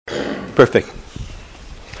Perfect.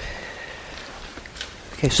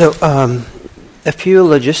 Okay, so a few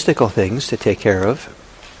logistical things to take care of.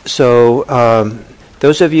 So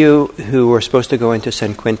those of you who were supposed to go into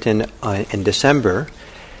San Quentin in December,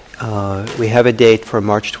 we have a date for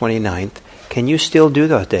March 29th. Can you still do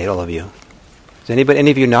that date, all of you? Does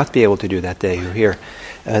any of you not be able to do that day who are here?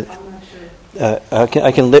 I'm not sure.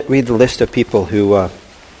 I can read the list of people who,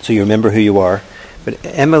 so you remember who you are. But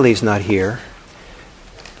Emily's not here.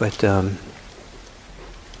 But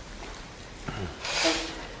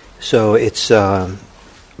so it's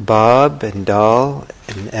Bob and Dahl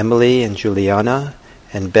and Emily and Juliana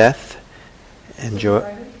and Beth and Is it a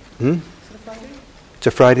Friday? It's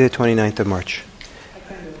a Friday, the 29th of March. I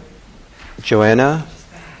can do it. Joanna,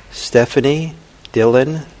 Stephanie,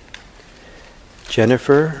 Dylan,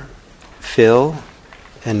 Jennifer, Phil,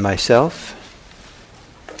 and myself.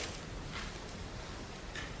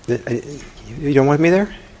 You don't want me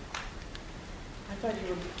there?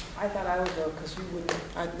 I thought I would go because you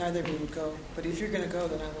wouldn't. Neither of you would go. But if you're going to go,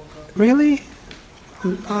 then I won't go. Really?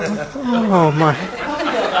 Oh my!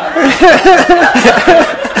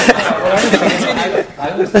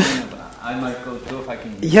 I might go too if I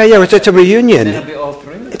can. Yeah, it's a reunion. Then it'll be all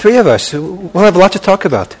three. Three of us. We'll have a lot to talk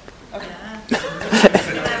about. Okay.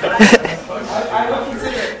 I will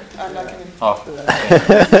consider it. I'm not going to. Oh.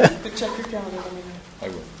 But check your calendar. Let me know. I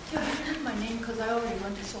will. Yeah, you have my name because I already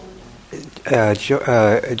went to Solid.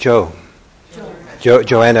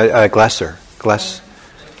 Joanna Glasser.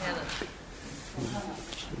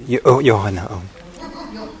 Johanna. Oh.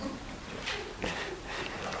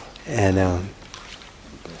 And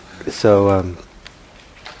so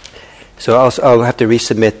I'll have to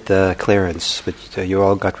resubmit the clearance, but you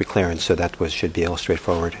all got clearance, so that should be all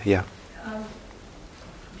straightforward. Yeah.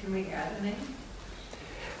 Can we add a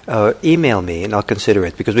name? Email me and I'll consider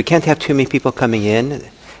it, because we can't have too many people coming in,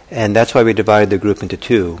 and that's why we divided the group into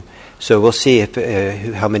two. So we'll see if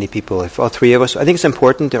how many people, if all three of us. I think it's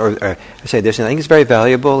important, or I say this, and I think it's very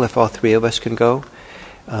valuable if all three of us can go.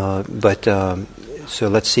 So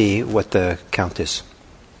let's see what the count is.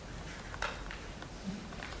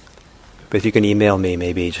 But if you can email me,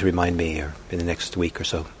 maybe just remind me or in the next week or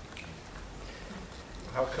so.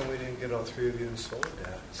 How come we didn't get all three of you in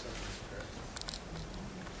Soledad?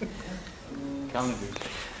 Calendar.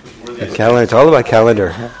 It's all about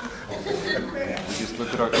calendar. Just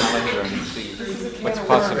look at our calendar and see what's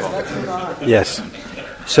possible. Yes.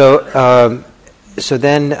 So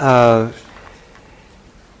then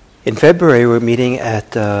in February we're meeting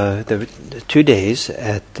at the 2 days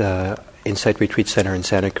at Insight Retreat Center in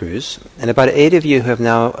Santa Cruz, and about 8 of you have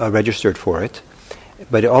now registered for it,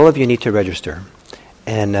 but all of you need to register,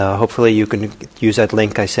 and hopefully you can use that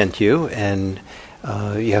link I sent you, and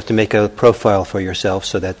you have to make a profile for yourself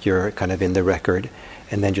so that you're kind of in the record,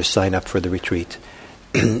 and then just sign up for the retreat.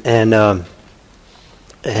 and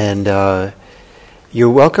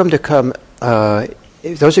you're welcome to come.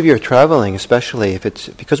 If those of you who are traveling, especially if it's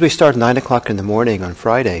because we start 9 o'clock in the morning on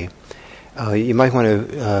Friday, you might want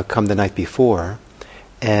to come the night before,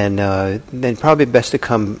 and then probably best to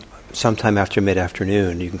come sometime after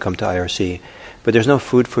mid-afternoon. You can come to IRC, but there's no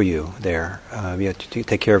food for you there. You have to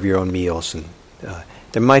take care of your own meals, and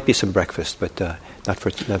there might be some breakfast, but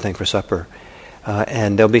nothing for supper.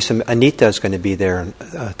 And there'll be some. Anita's going to be there on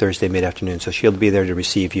Thursday mid-afternoon, so she'll be there to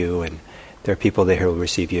receive you, and there are people there who will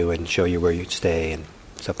receive you and show you where you'd stay and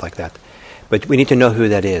stuff like that. But we need to know who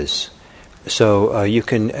that is. So you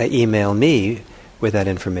can email me with that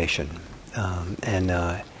information, and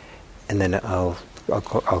then I'll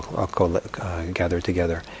gather it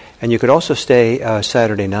together. And you could also stay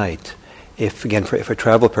Saturday night, if for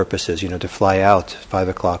travel purposes, to fly out 5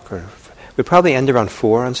 o'clock, or we probably end around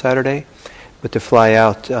 4 on Saturday. But to fly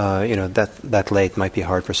out, that late might be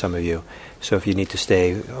hard for some of you. So if you need to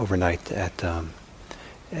stay overnight at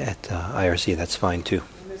IRC, that's fine too.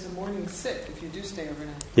 And there's a morning sit if you do stay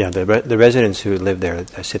overnight. Yeah, the residents who live there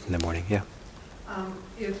sit in the morning. Yeah.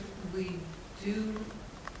 If we do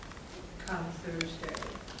come Thursday,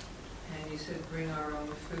 and you said bring our own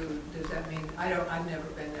food, does that mean I've never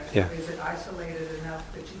been there. Yeah. So is it isolated enough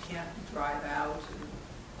that you can't drive out and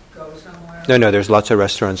go somewhere? No, there's lots of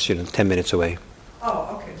restaurants, 10 minutes away.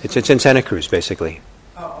 Oh, okay. So It's in Santa Cruz, basically.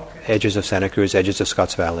 Oh, okay. Edges of Santa Cruz, edges of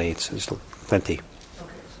Scotts Valley. It's plenty. Okay, so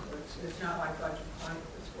it's not like Budget Point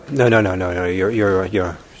this way. No.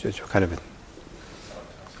 You're it's kind of.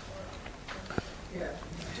 Yeah.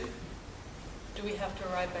 Do we have to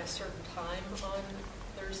arrive by a certain time on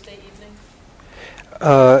Thursday evening?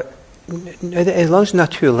 As long as it's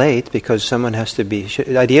not too late, because someone has to be.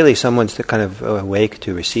 Ideally, someone's kind of awake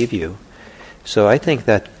to receive you. So I think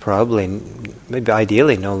that probably, maybe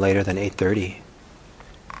ideally, no later than 8:30.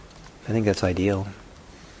 I think that's ideal.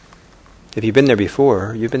 If you've been there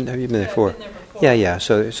before, have you been there Yeah, before? I've been there before. Yeah.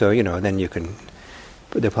 So then you can.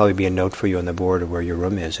 There'll probably be a note for you on the board of where your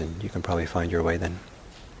room is, and you can probably find your way then.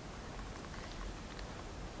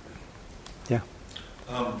 Yeah.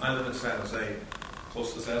 I live in San Jose,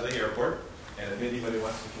 close to San Jose Airport, and if anybody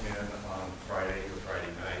wants to come in on Friday or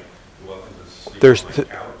Friday night, you're welcome to sleep on my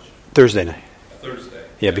couch. Thursday night. Thursday.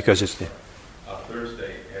 Yeah, because it's.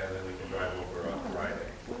 Thursday, and then we can drive over on Friday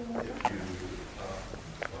if you want to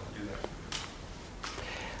do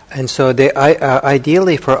that. And so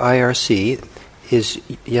ideally for IRC is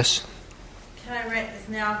yes. Can I raise, is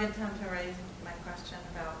now a good time to raise my question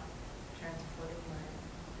about transporting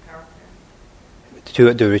my power care?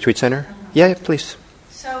 To the retreat center? Uh-huh. Yeah, please.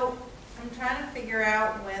 So I'm trying to figure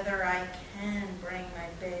out whether I can bring my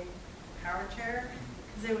big power chair,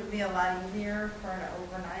 because it would be a lot easier for an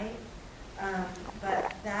overnight.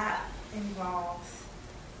 But that involves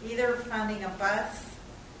either finding a bus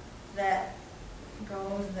that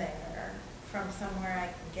goes there from somewhere I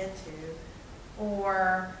can get to,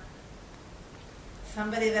 or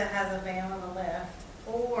somebody that has a van with a lift,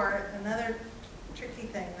 or another tricky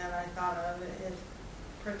thing that I thought of is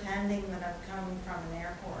pretending that I'm coming from an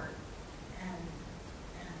airport and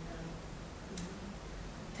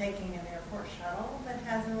taking an airport shuttle that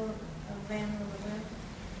has a van with a lift.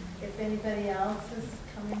 If anybody else is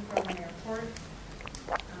coming from an airport,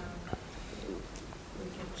 we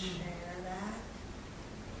could share that.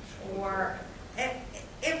 Or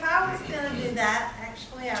if I was going to do that,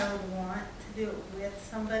 actually I would want to do it with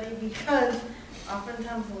somebody, because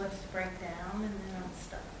oftentimes the lifts break down and then I'm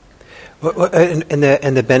stuck.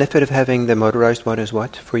 And the benefit of having the motorized one is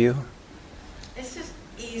what for you? It's just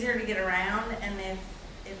easier to get around, and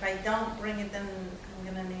if I don't bring it, then I'm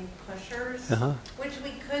going to need pushers, which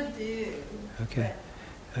we could do. Okay.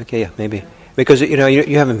 Okay, yeah, maybe. Because,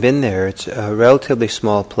 you haven't been there. It's a relatively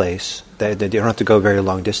small place. You don't have to go very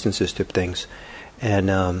long distances to things. And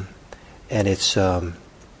it's,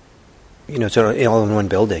 it's all in one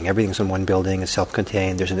building. Everything's in one building. It's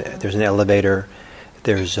self-contained. There's an elevator.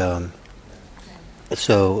 There's, I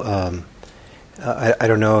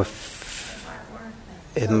don't know if...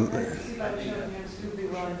 So see about champions who'd be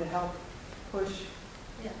willing to help push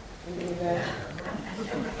in the event.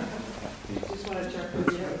 Just want to check with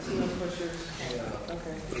you, see those pushers.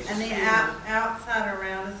 Okay. And the outside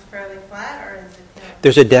around is fairly flat, or is it?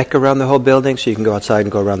 There's a deck around the whole building, so you can go outside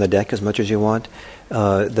and go around the deck as much as you want.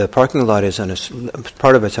 The parking lot is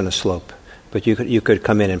part of it's on a slope, but you could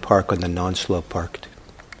come in and park on the non-slope parked,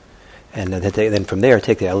 and then from there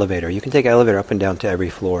take the elevator. You can take an elevator up and down to every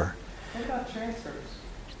floor. What about transfers?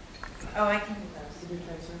 Oh, I can do those. Do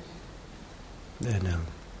transfers? No.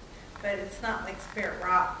 But it's not like Spirit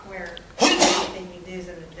Rock, where everything you do is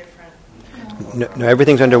in a different... No,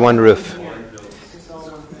 everything's under one roof. It's all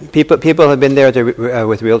one thing. People have been there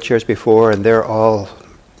with wheelchairs before, and they've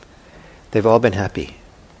all been happy.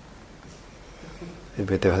 The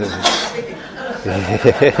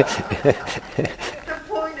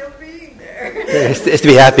point of being there. is to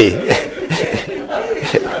be happy. Nobody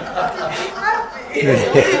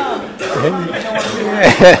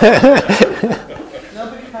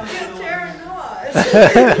comes to the Chair and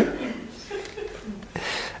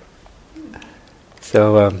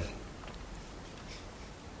So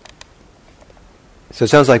it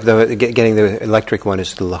sounds like getting the electric one is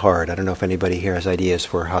still hard. I don't know if anybody here has ideas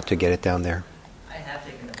for how to get it down there. I have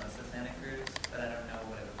taken the bus to Santa Cruz, but I don't know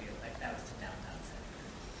what it would be like. That was to downtown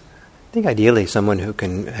Santa Cruz. I think ideally someone who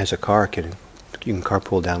has a car you can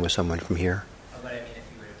carpool down with someone from here. Oh, but I mean, if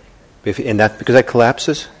you were to take Because that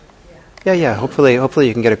collapses. Yeah. Hopefully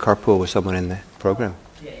you can get a carpool with someone in the program.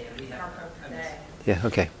 Yeah, we have. Yeah.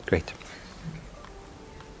 Okay. Great.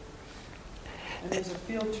 And there's a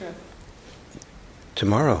field trip.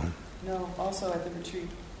 Tomorrow. No, also at the retreat.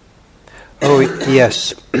 Oh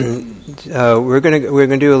yes, we're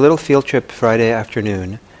gonna do a little field trip Friday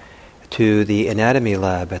afternoon to the anatomy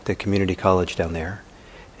lab at the community college down there,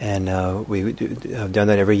 and we have done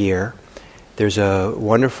that every year. There's a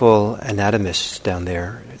wonderful anatomist down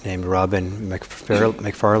there named Robin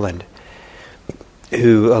McFarland,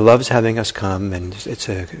 who loves having us come, and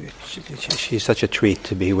she's such a treat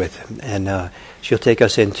to be with. And she'll take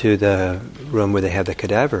us into the room where they have the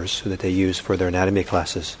cadavers that they use for their anatomy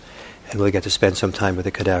classes, and we'll get to spend some time with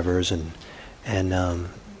the cadavers,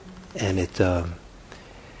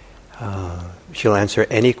 she'll answer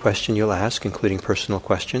any question you'll ask, including personal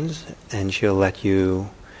questions, and she'll let you.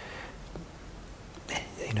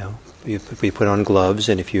 We put on gloves,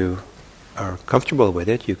 and if you are comfortable with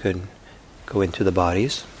it, you can go into the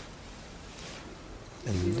bodies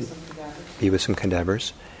and Be with some cadavers. be with some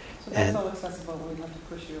cadavers. So that's And- all accessible, we have to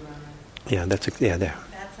push you around there. Yeah, there.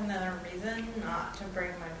 That's another reason not to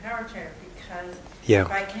bring my power chair, because Yeah.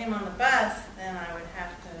 if I came on the bus, then I would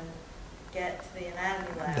have to get to the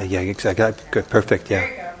anatomy lab. Yeah, exactly. Good, perfect. There Yeah.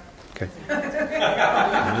 you go. Okay.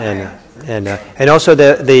 And also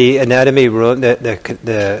the anatomy room,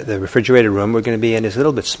 the refrigerated room we're going to be in is a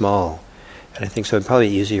little bit small, and I think so. It's probably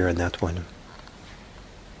easier in that one.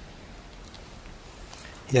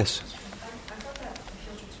 Yes. I thought that the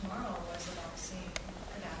field trip tomorrow was about seeing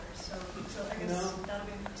cadavers, so I guess No. that'll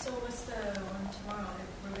be, so what's the one tomorrow?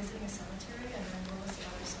 We're visiting a cemetery, and then what was the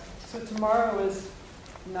other site? So tomorrow is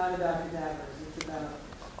not about cadavers, it's about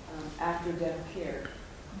after-death care.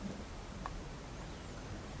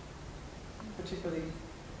 Particularly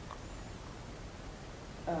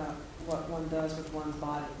what one does with one's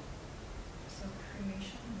body. So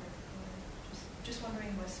cremation, or just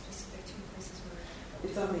wondering what specific two places were.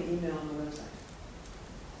 It's on the email on the website.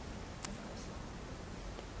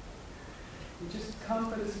 You just come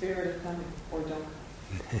for the spirit of coming, or don't come.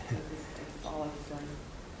 That's all I can tell you.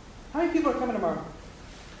 How many people are coming tomorrow?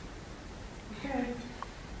 Okay,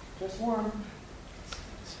 just warm.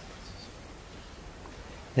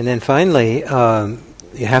 And then finally,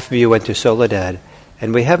 half of you went to Soledad,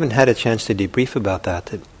 and we haven't had a chance to debrief about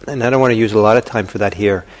that. And I don't want to use a lot of time for that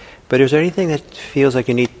here. But is there anything that feels like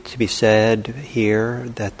you need to be said here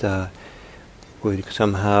that would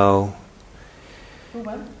somehow... Who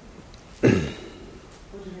went? What'd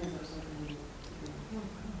you hear about something?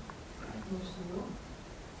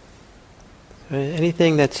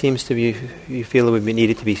 Anything that seems to be, you feel it would be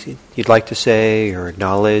needed to be, you'd like to say or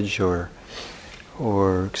acknowledge or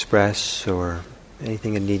express, or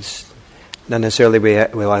anything that needs, not necessarily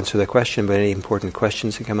we'll answer the question, but any important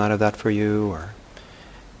questions that come out of that for you, or...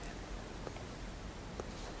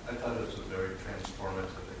 I thought it was a very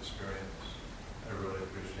transformative experience. I really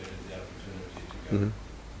appreciated the opportunity to go. Mhm.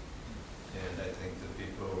 And I think the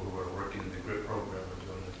people who are working the GRIP program are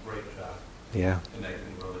doing a great job. Yeah. And I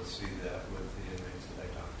can really see that with the inmates that I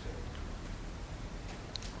talked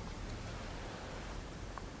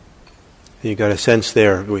to. You got a sense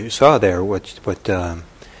there, we saw there what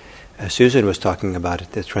Susan was talking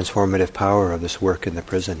about, the transformative power of this work in the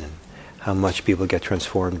prison and how much people get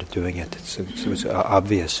transformed doing it. It was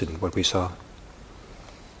obvious in what we saw.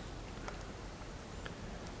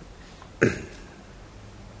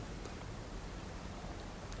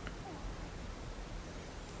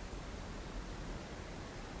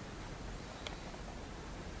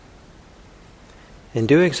 In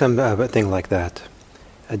doing something like that,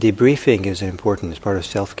 a debriefing is important as part of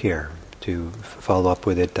self-care, to follow up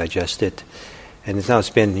with it, digest it. And it's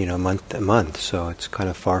been a month, so it's kind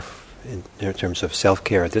of far in terms of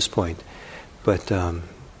self-care at this point. But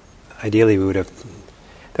ideally we would have,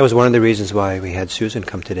 that was one of the reasons why we had Susan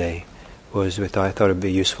come today, was I thought it would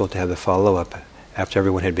be useful to have the follow-up after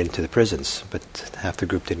everyone had been to the prisons, but half the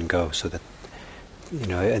group didn't go, so that,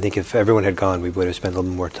 I think if everyone had gone, we would have spent a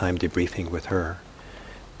little more time debriefing with her.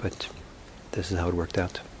 But this is how it worked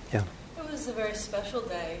out. Yeah. It was a very special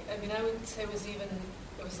day. I mean, I would say it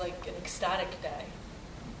was like an ecstatic day,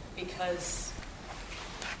 because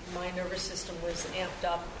my nervous system was amped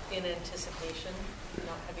up in anticipation,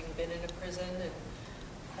 not having been in a prison, and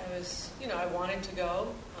I was, I wanted to go,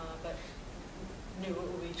 but knew it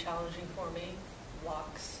would be challenging for me.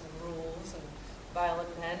 Locks and rules and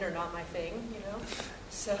violent men are not my thing,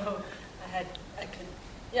 So it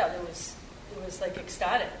was like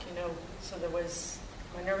ecstatic, So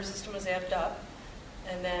my nervous system was amped up,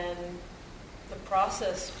 and then the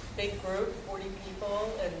process, big group, 40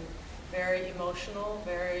 people, and very emotional,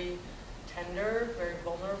 very tender, very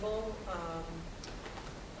vulnerable,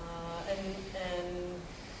 and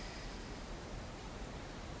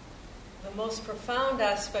the most profound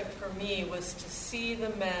aspect for me was to see the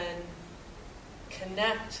men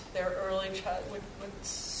connect their early childhood, what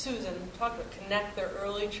Susan talked about, connect their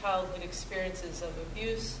early childhood experiences of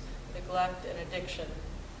abuse, neglect, and addiction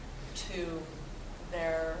to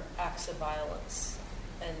their acts of violence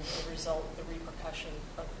and the result, the repercussion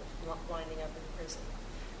of winding up in prison.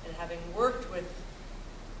 And having worked with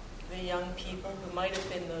the young people who might have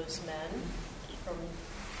been those men from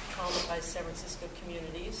traumatized San Francisco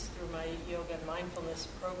communities through my yoga and mindfulness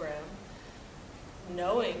program,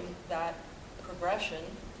 knowing that progression,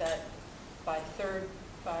 that by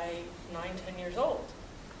 9-10 years old,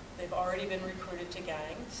 they've already been recruited to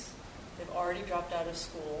gangs, they've already dropped out of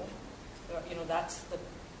school.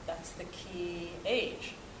 That's the key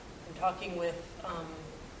age. And talking with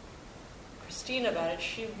Christine about it,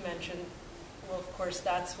 she mentioned, well, of course,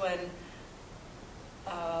 that's when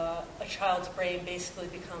a child's brain basically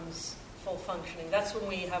becomes full functioning. That's when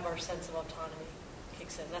we have our sense of autonomy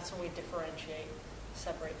kicks in. That's when we differentiate,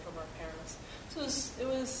 separate from our parents. So it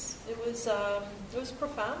was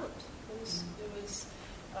profound. It was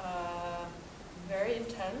very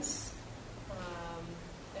intense,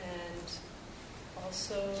 and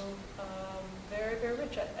also very, very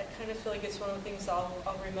rich. I kind of feel like it's one of the things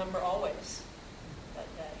I'll remember always that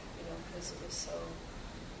day, because it was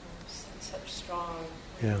such strong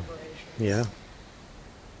reverberations. Yeah.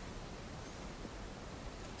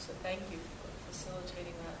 So thank you for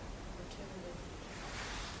facilitating that opportunity.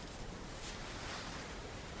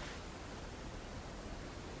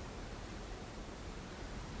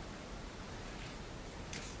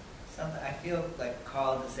 I feel like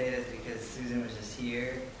called to say this because Susan was just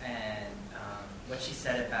here, and what she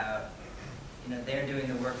said about, they're doing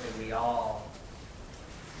the work that we all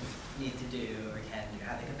need to do or can do,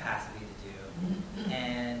 have the capacity to do,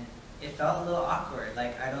 and it felt a little awkward.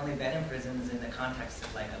 Like, I'd only been in prisons in the context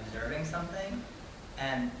of like observing something,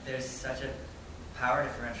 and there's such a power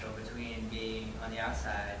differential between being on the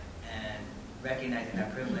outside and recognizing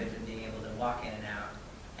that privilege and being able to walk in and out,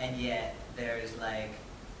 and yet there's like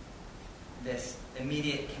this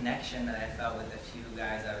immediate connection that I felt with the few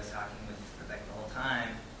guys I was talking with for like the whole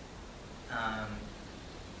time.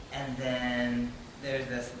 And then there's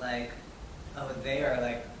this like, oh, they are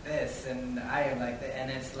like this, and I am like that, and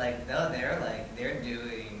it's like, no, they're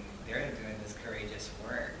doing this courageous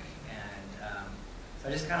work, and so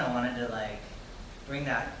I just kind of wanted to like bring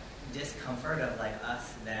that discomfort of like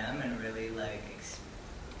us, them, and really like.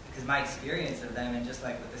 Because my experience of them, and just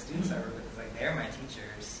like with the students I work with, is like they're my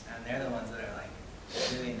teachers, and they're the ones that are like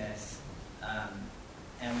doing this.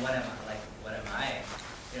 And what am I?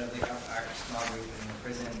 Our small group in the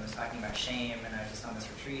prison was talking about shame, and I was just on this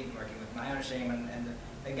retreat and working with my own shame. And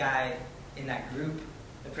the guy in that group,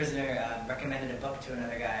 the prisoner, recommended a book to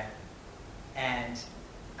another guy, and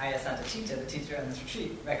I asked not to teach it. The teacher on this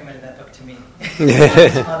retreat recommended that book to me. All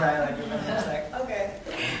dialogue, and I was just like, okay,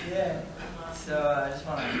 yeah. So I just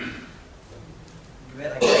want to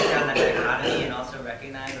break down that dichotomy and also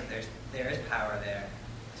recognize that there is power there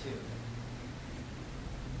too.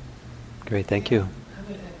 Great, thank you. I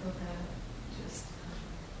would echo that. Just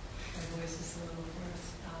my voice is a little hoarse.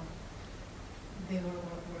 They were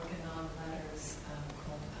working on letters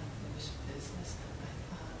called Unfinished Business, and I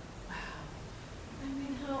thought, wow. I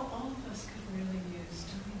mean, how all of us could really use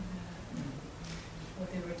doing that.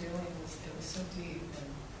 What they were doing was so deep,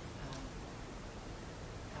 and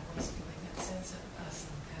I was feeling that sense of us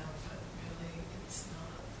and them, but really it's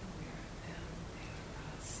not. We're them, they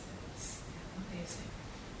are us. It's amazing.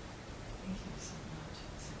 Thank you so much.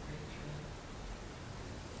 It's a great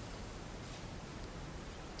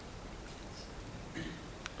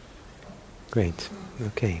dream. Great.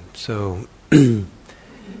 Okay. So,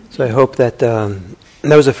 so I hope that that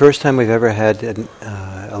was the first time we've ever had a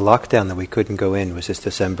lockdown that we couldn't go in. Was this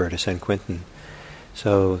December to San Quentin?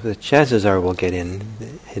 So the chances are we'll get in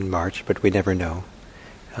March, but we never know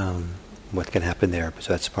what can happen there.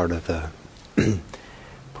 So that's part of the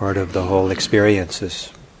whole experience, is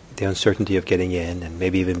the uncertainty of getting in, and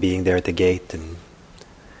maybe even being there at the gate and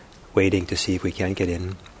waiting to see if we can get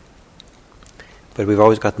in. But we've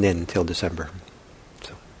always gotten in until December,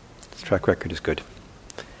 so this track record is good.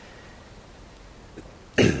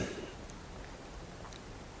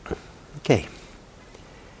 Okay.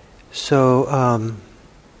 So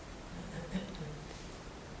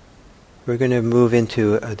we're going to move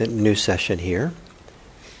into the new session here,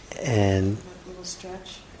 and A little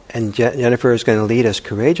stretch. Jennifer is going to lead us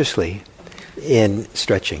courageously in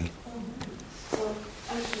stretching.